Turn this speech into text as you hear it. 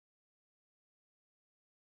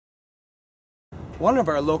One of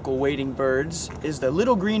our local wading birds is the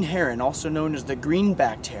little green heron, also known as the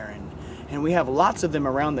green-backed heron. And we have lots of them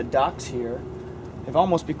around the docks here. They've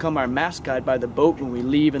almost become our mascot by the boat when we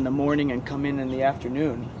leave in the morning and come in the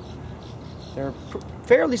afternoon. They're a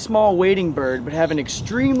fairly small wading bird, but have an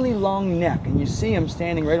extremely long neck, and you see them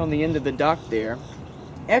standing right on the end of the dock there.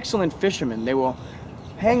 Excellent fishermen. They will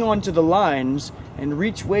hang on to the lines and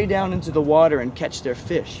reach way down into the water and catch their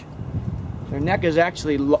fish. Their neck is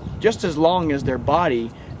actually just as long as their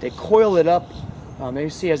body. They coil it up. You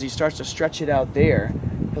see as he starts to stretch it out there.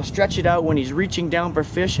 He'll stretch it out when he's reaching down for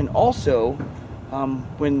fish, and also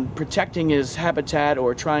when protecting his habitat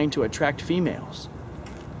or trying to attract females.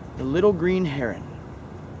 The little green heron.